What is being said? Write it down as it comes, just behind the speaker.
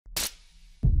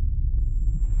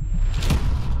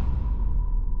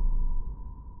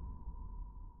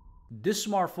This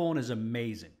smartphone is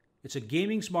amazing. It's a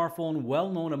gaming smartphone well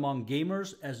known among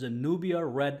gamers as the Nubia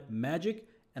Red Magic,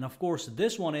 and of course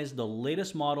this one is the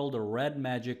latest model, the Red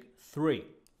Magic 3.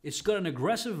 It's got an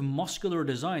aggressive muscular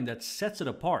design that sets it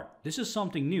apart. This is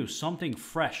something new, something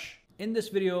fresh. In this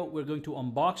video, we're going to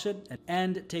unbox it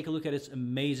and take a look at its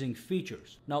amazing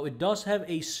features. Now, it does have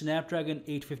a Snapdragon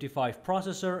 855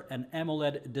 processor, an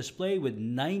AMOLED display with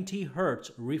 90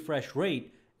 Hz refresh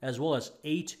rate, as well as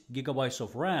 8 GB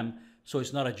of RAM, so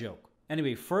it's not a joke.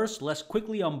 Anyway, first, let's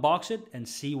quickly unbox it and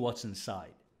see what's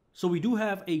inside. So we do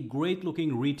have a great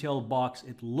looking retail box.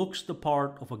 It looks the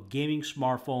part of a gaming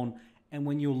smartphone, and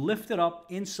when you lift it up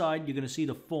inside, you're going to see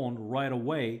the phone right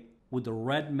away with the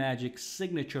Red Magic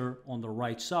signature on the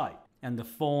right side and the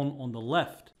phone on the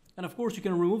left. And of course, you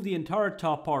can remove the entire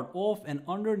top part off, and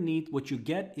underneath what you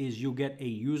get is you get a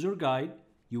user guide,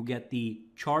 you get the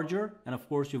charger, and of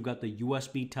course you've got the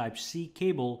USB Type-C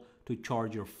cable to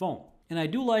charge your phone. And I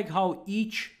do like how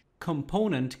each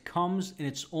component comes in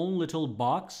its own little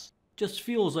box. Just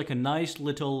feels like a nice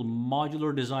little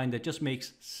modular design that just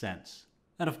makes sense.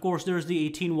 And of course, there's the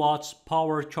 18 watts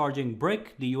power charging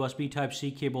brick, the USB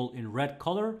Type-C cable in red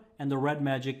color, and the Red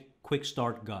Magic quick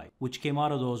start guide, which came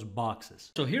out of those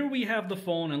boxes. So here we have the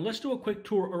phone, and let's do a quick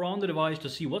tour around the device to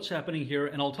see what's happening here.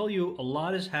 And I'll tell you, a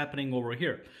lot is happening over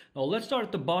here. Now let's start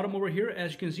at the bottom over here.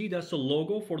 As you can see, that's the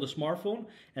logo for the smartphone,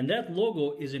 and that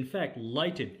logo is in fact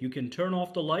lighted. You can turn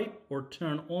off the light or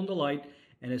turn on the light,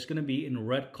 and it's going to be in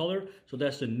red color. So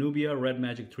that's the Nubia Red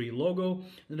Magic 3 logo.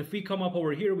 And if we come up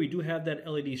over here, we do have that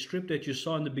LED strip that you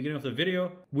saw in the beginning of the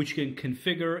video, which you can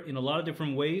configure in a lot of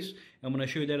different ways. I'm going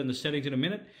to show you that in the settings in a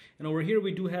minute. And over here,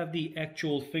 we do have the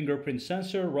actual fingerprint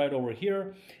sensor right over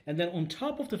here. And then on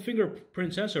top of the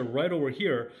fingerprint sensor right over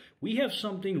here, we have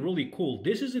something really cool.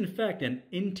 This is in fact an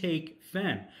intake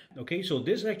fan. Okay, so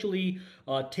this actually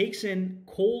takes in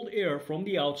cold air from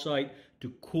the outside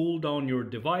to cool down your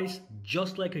device,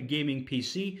 just like a gaming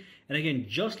PC. And again,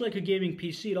 just like a gaming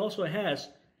PC, it also has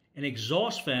an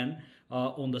exhaust fan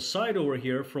on the side over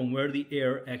here from where the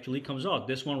air actually comes out.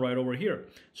 This one right over here.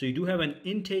 So you do have an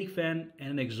intake fan and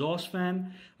an exhaust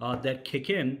fan that kick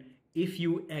in if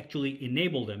you actually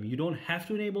enable them. You don't have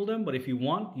to enable them, but if you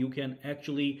want, you can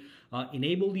actually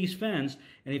enable these fans,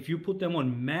 and if you put them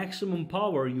on maximum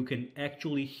power, you can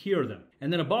actually hear them.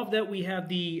 And then above that, we have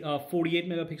the 48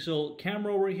 megapixel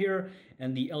camera over here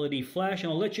and the LED flash.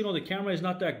 And I'll let you know the camera is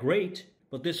not that great,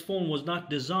 but this phone was not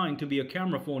designed to be a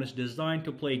camera phone. It's designed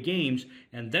to play games,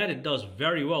 and that it does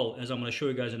very well, as I'm going to show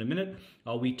you guys in a minute.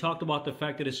 We talked about the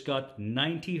fact that it's got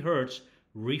 90 Hertz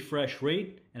refresh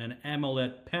rate and an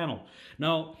AMOLED panel.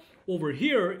 Now, over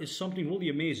here is something really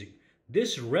amazing.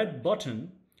 This red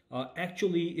button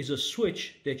actually is a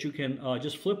switch that you can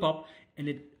just flip up, and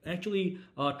it actually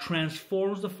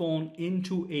transforms the phone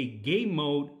into a game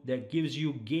mode that gives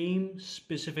you game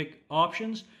specific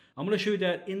options. I'm going to show you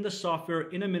that in the software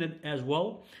in a minute as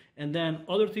well. And then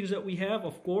other things that we have,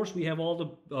 of course, we have all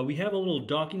the we have a little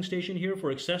docking station here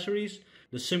for accessories,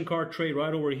 the SIM card tray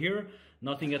right over here.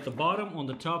 Nothing at the bottom. On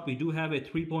the top, we do have a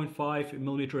 3.5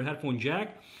 millimeter headphone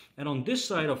jack. And on this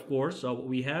side, of course, what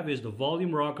we have is the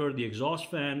volume rocker, the exhaust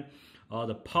fan,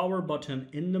 the power button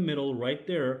in the middle right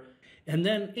there. And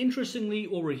then, interestingly,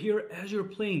 over here, as you're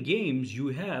playing games, you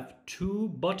have two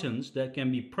buttons that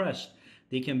can be pressed.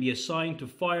 They can be assigned to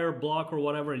fire, block, or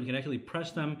whatever, and you can actually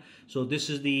press them. So this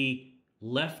is the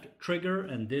left trigger,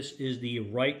 and this is the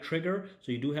right trigger.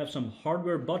 So you do have some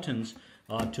hardware buttons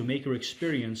to make your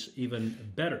experience even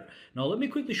better. Now let me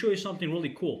quickly show you something really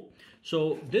cool.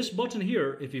 So this button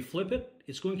here, if you flip it,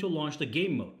 it's going to launch the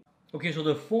game mode. Okay, so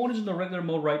the phone is in the regular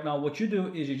mode right now. What you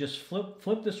do is you just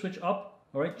flip the switch up,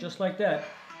 all right, just like that,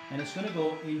 and it's going to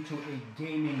go into a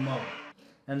gaming mode.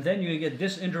 And then you get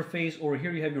this interface over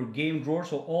here. You have your game drawer,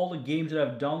 so all the games that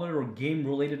I've downloaded or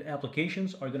game-related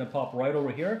applications are going to pop right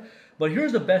over here. But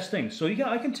here's the best thing. So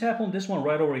I can tap on this one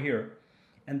right over here,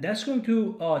 and that's going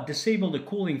to disable the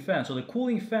cooling fan. So the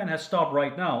cooling fan has stopped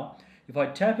right now. If I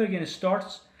tap it again, it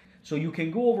starts. So you can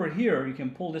go over here, you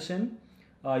can pull this in.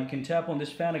 You can tap on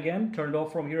this fan again, turn it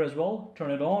off from here as well.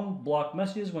 Turn it on, block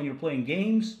messages when you're playing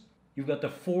games. You've got the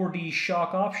 4D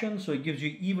shock option, so it gives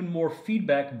you even more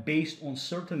feedback based on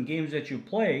certain games that you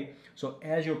play. So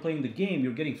as you're playing the game,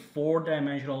 you're getting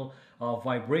 4-dimensional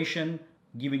vibration,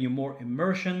 giving you more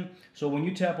immersion. So when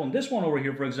you tap on this one over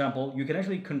here, for example, you can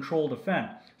actually control the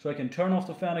fan. So I can turn off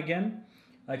the fan again.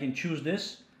 I can choose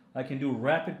this. I can do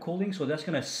rapid cooling, so that's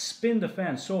going to spin the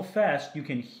fan so fast you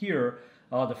can hear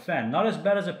the fan. Not as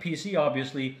bad as a PC,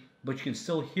 obviously, but you can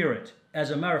still hear it.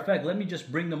 As a matter of fact, let me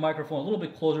just bring the microphone a little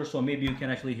bit closer so maybe you can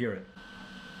actually hear it.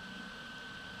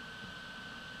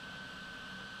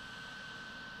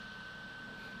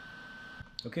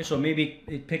 Okay, so maybe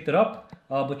it picked it up,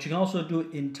 but you can also do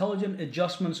intelligent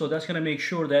adjustments. So that's going to make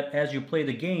sure that as you play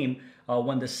the game,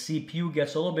 when the CPU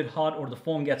gets a little bit hot or the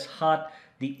phone gets hot,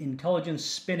 the intelligent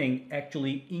spinning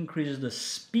actually increases the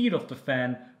speed of the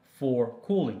fan for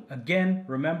cooling. Again,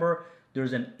 remember,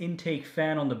 there's an intake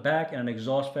fan on the back and an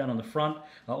exhaust fan on the front,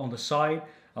 on the side,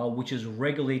 which is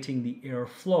regulating the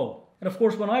airflow. And of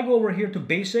course, when I go over here to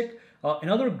basic,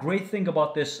 another great thing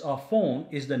about this phone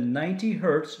is the 90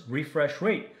 Hertz refresh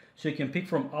rate. So you can pick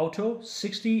from auto,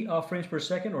 60 frames per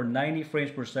second or 90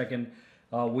 frames per second,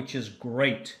 which is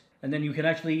great. And then you can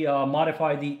actually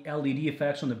modify the LED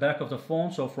effects on the back of the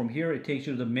phone. So from here, it takes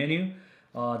you to the menu.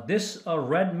 This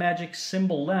Red Magic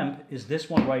symbol lamp is this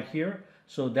one right here.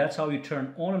 So that's how you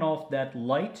turn on and off that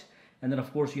light. And then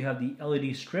of course you have the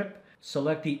LED strip.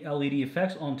 Select the LED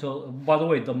effects until, by the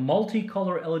way, the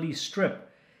multicolor LED strip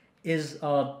is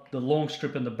the long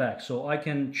strip in the back. So I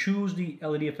can choose the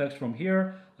LED effects from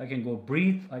here. I can go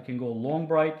breathe, I can go long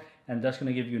bright, and that's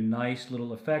gonna give you nice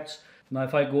little effects. Now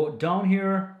if I go down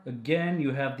here, again,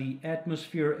 you have the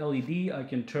atmosphere LED. I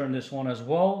can turn this on as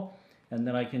well. And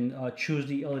then I can choose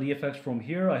the LED effects from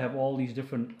here. I have all these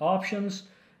different options.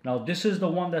 Now this is the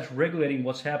one that's regulating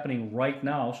what's happening right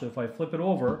now. So if I flip it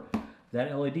over,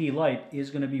 that LED light is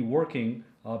going to be working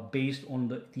based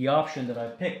on the option that I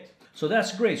picked. So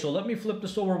that's great. So let me flip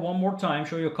this over one more time,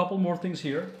 show you a couple more things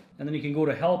here, and then you can go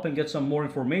to help and get some more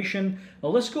information. Now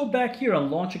let's go back here and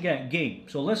launch a game.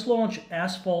 So let's launch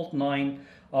Asphalt 9.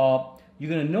 You're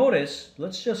going to notice,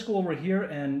 let's just go over here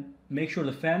and make sure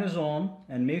the fan is on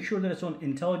and make sure that it's on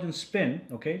intelligent spin,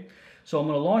 okay? So I'm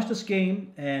going to launch this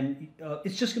game and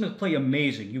it's just going to play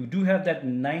amazing. You do have that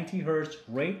 90 Hertz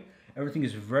rate. Everything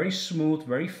is very smooth,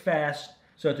 very fast.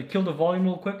 So I have to kill the volume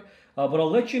real quick. But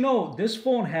I'll let you know, this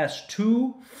phone has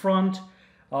two front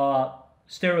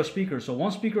stereo speakers. So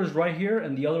one speaker is right here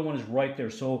and the other one is right there.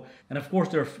 So, and of course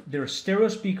they're stereo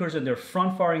speakers and they're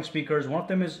front firing speakers. One of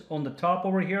them is on the top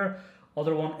over here,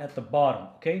 other one at the bottom,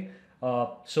 okay?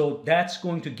 So that's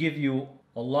going to give you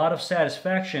a lot of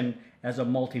satisfaction as a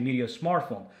multimedia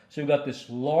smartphone. So you've got this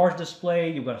large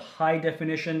display, you've got high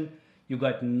definition, you've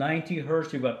got 90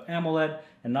 Hertz, you've got AMOLED,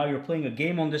 and now you're playing a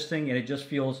game on this thing and it just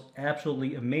feels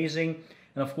absolutely amazing.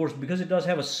 And of course, because it does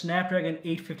have a Snapdragon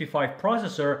 855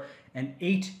 processor and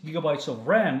 8 gigabytes of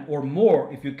RAM or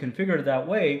more, if you configure it that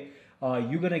way,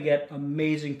 you're gonna get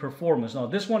amazing performance. Now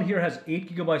this one here has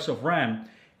 8 gigabytes of RAM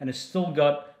and it's still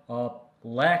got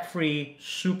lag-free,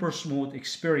 super smooth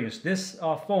experience. This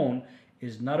phone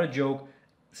is not a joke.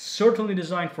 Certainly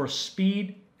designed for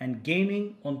speed and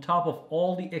gaming on top of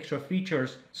all the extra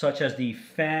features such as the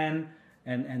fan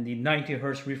and the 90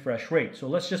 Hertz refresh rate. So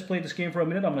let's just play this game for a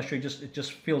minute. I'm gonna show you, it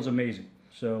just feels amazing.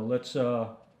 So let's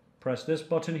press this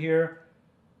button here.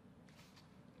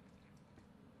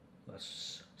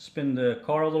 Let's spin the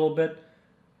car a little bit.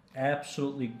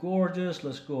 Absolutely gorgeous.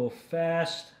 Let's go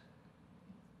fast.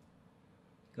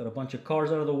 Got a bunch of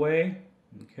cars out of the way.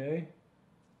 Okay.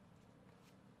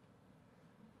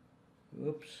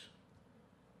 Oops.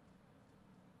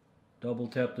 Double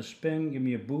tap the spin, give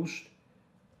me a boost.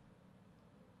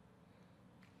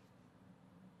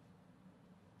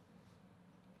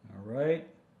 All right.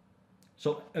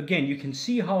 So again, you can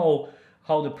see how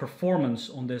the performance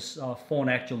on this phone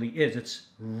actually is. It's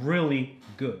really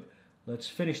good. Let's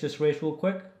finish this race real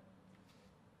quick.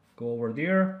 Go over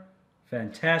there.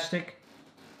 Fantastic.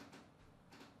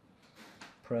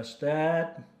 Press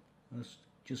that. Let's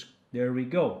just, there we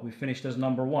go. We finished as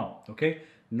number one. Okay.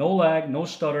 No lag, no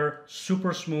stutter,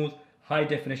 super smooth, high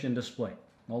definition display.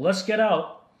 Now let's get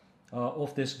out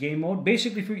of this game mode.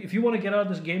 Basically, if you want to get out of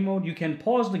this game mode, you can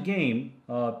pause the game.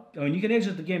 I mean, you can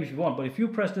exit the game if you want, but if you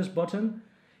press this button,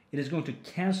 it is going to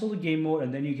cancel the game mode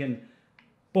and then you can,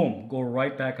 boom, go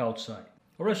right back outside.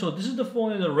 All right, so this is the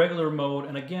phone in the regular mode.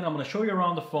 And again, I'm going to show you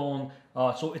around the phone.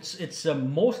 So it's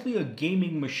mostly a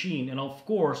gaming machine. And of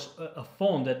course, a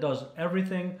phone that does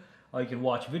everything. You can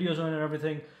watch videos on it and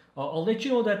everything. I'll let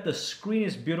you know that the screen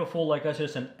is beautiful. Like I said,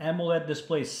 it's an AMOLED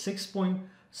display,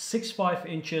 6.65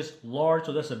 inches large.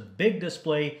 So that's a big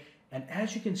display. And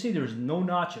as you can see, there's no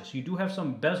notches. You do have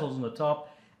some bezels on the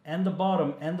top and the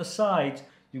bottom and the sides.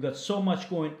 You've got so much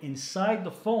going inside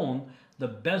the phone. The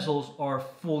bezels are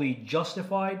fully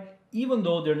justified, even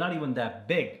though they're not even that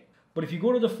big. But if you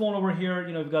go to the phone over here,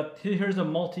 you know, you've got, here's the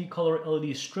multicolor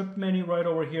LED strip menu right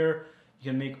over here. You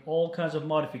can make all kinds of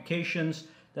modifications.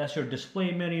 That's your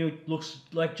display menu. It looks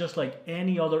like just like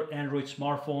any other Android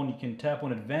smartphone. You can tap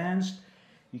on advanced.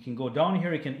 You can go down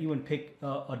here. You can even pick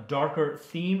a darker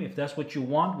theme if that's what you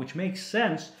want, which makes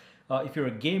sense. If you're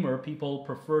a gamer, people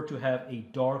prefer to have a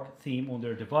dark theme on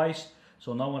their device.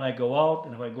 So now when I go out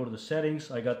and if I go to the settings,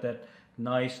 I got that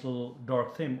nice little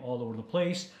dark theme all over the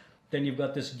place. Then you've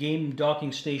got this game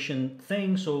docking station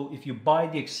thing. So if you buy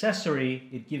the accessory,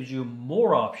 it gives you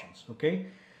more options, okay?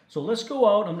 So let's go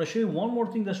out. I'm going to show you one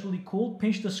more thing that's really cool.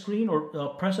 Pinch the screen or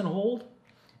press and hold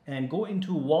and go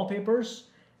into wallpapers.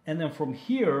 And then from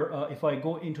here, if I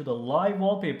go into the live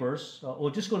wallpapers,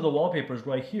 or just go to the wallpapers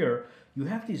right here, you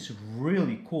have these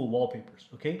really cool wallpapers,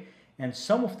 okay? And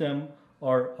some of them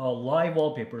are live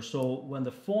wallpapers. So when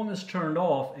the phone is turned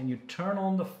off and you turn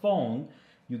on the phone,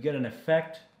 you get an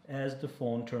effect as the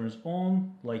phone turns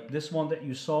on, like this one that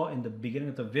you saw in the beginning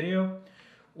of the video,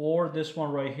 or this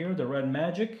one right here, the Red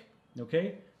Magic,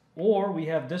 okay? Or we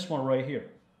have this one right here.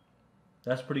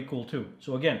 That's pretty cool too.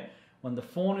 So again, when the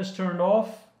phone is turned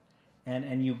off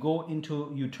and you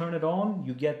turn it on,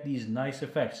 you get these nice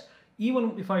effects.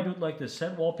 Even if I do it like this,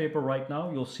 set wallpaper right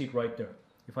now, you'll see it right there.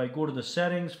 If I go to the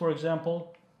settings, for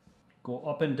example, go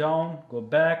up and down, go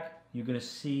back, you're gonna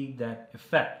see that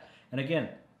effect. And again,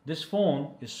 this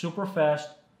phone is super fast,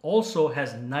 also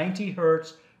has 90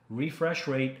 Hertz refresh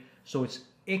rate, so it's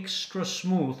extra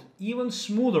smooth, even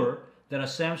smoother than a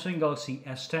Samsung Galaxy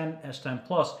S10, S10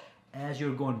 Plus, as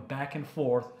you're going back and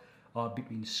forth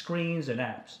between screens and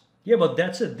apps. Yeah, but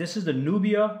that's it. This is the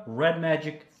Nubia Red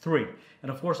Magic 3.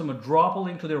 And of course, I'm going to drop a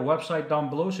link to their website down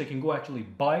below so you can go actually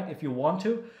buy it if you want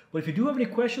to. But if you do have any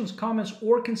questions, comments,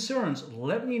 or concerns,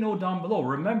 let me know down below.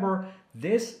 Remember,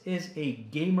 this is a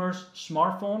gamer's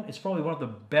smartphone. It's probably one of the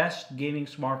best gaming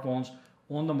smartphones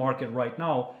on the market right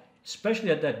now,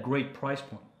 especially at that great price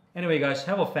point. Anyway, guys,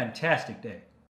 have a fantastic day.